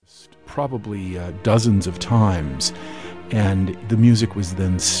probably dozens of times, and the music was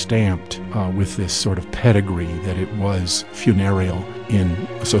then stamped with this sort of pedigree that it was funereal in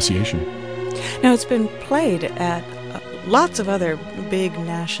association. Now, it's been played at lots of other big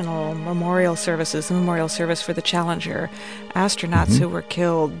national memorial services, the memorial service for the Challenger astronauts who were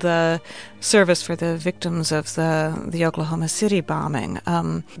killed, the service for the victims of the Oklahoma City bombing,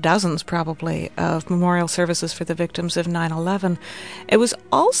 dozens probably of memorial services for the victims of 9/11. It was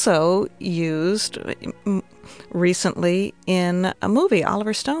also used recently in a movie.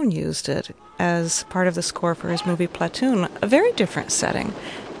 Oliver Stone used it as part of the score for his movie Platoon, a very different setting.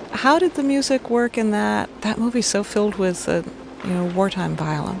 How did the music work in that movie so filled with wartime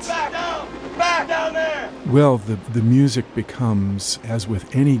violence? Back down there! Well, the music becomes, as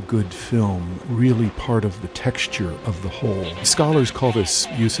with any good film, really part of the texture of the whole. Scholars call this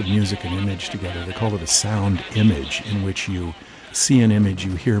use of music and image together. They call it a sound image, in which you see an image,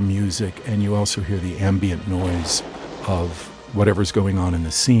 you hear music, and you also hear the ambient noise of whatever's going on in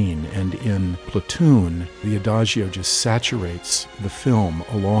the scene. And in Platoon, the adagio just saturates the film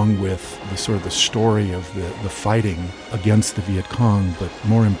along with the sort of the story of the fighting against the Viet Cong, but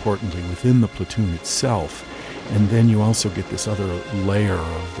more importantly within the platoon itself. And then you also get this other layer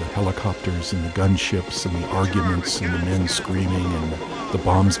of the helicopters and the gunships and the arguments and the men screaming and the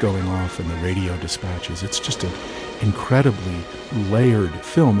bombs going off and the radio dispatches. It's just an incredibly layered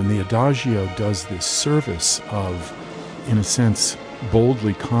film, and the adagio does this service of, in a sense,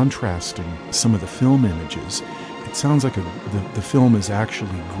 boldly contrasting some of the film images. It sounds like the film is actually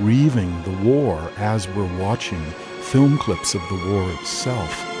grieving the war as we're watching film clips of the war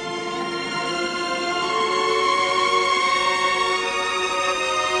itself.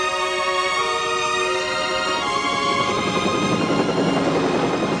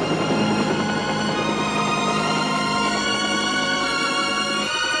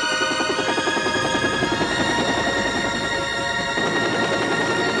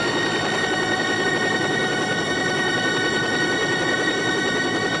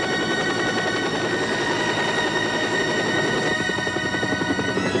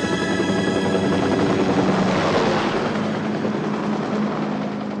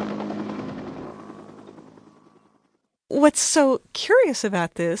 What's so curious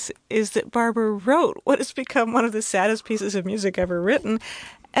about this is that Barber wrote what has become one of the saddest pieces of music ever written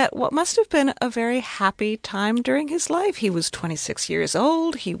at what must have been a very happy time during his life. He was 26 years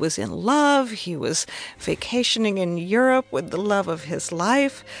old, he was in love, he was vacationing in Europe with the love of his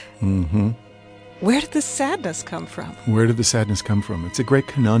life. Mm-hmm. Where did the sadness come from? Where did the sadness come from? It's a great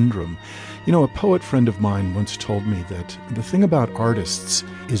conundrum. You know, a poet friend of mine once told me that the thing about artists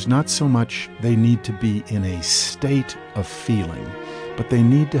is not so much they need to be in a state of feeling, but they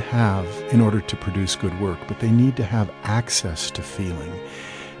need to have, in order to produce good work, but they need to have access to feeling.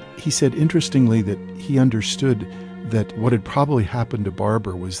 He said, interestingly, that he understood that what had probably happened to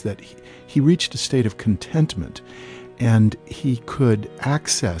Barber was that he reached a state of contentment, and he could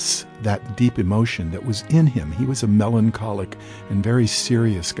access that deep emotion that was in him. He was a melancholic and very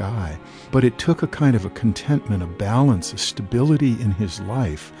serious guy. But it took a kind of a contentment, a balance, a stability in his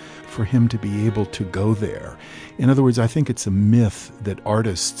life for him to be able to go there. In other words, I think it's a myth that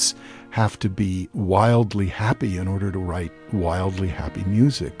artists have to be wildly happy in order to write wildly happy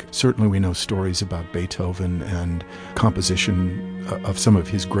music. Certainly we know stories about Beethoven and composition of some of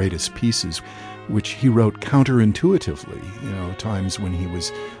his greatest pieces, which he wrote counterintuitively. You know, times when he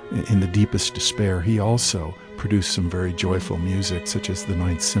was in the deepest despair, he also produced some very joyful music, such as the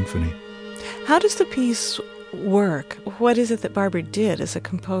Ninth Symphony. How does the piece work? What is it that Barber did as a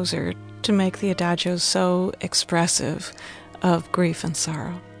composer to make the adagio so expressive of grief and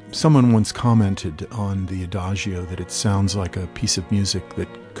sorrow? Someone once commented on the adagio that it sounds like a piece of music that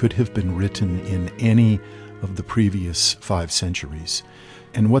could have been written in any of the previous 5 centuries.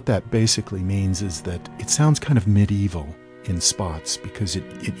 And what that basically means is that it sounds kind of medieval in spots because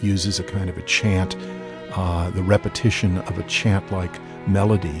it uses a kind of a chant, the repetition of a chant-like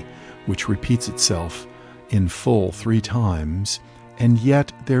melody, which repeats itself in full 3 times. And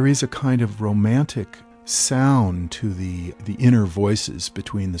yet there is a kind of romantic sound to the inner voices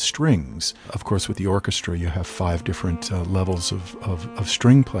between the strings. Of course, with the orchestra, you have 5 different levels of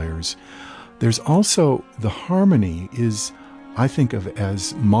string players. There's also the harmony is, I think of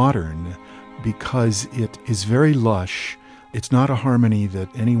as modern because it is very lush. It's not a harmony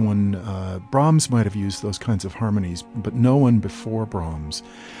that anyone, Brahms might have used those kinds of harmonies, but no one before Brahms.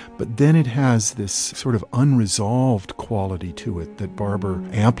 But then it has this sort of unresolved quality to it that Barber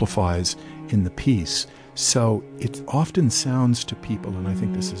amplifies in the piece. So it often sounds to people, and I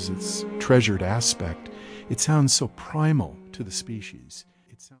think this is its treasured aspect, it sounds so primal to the species.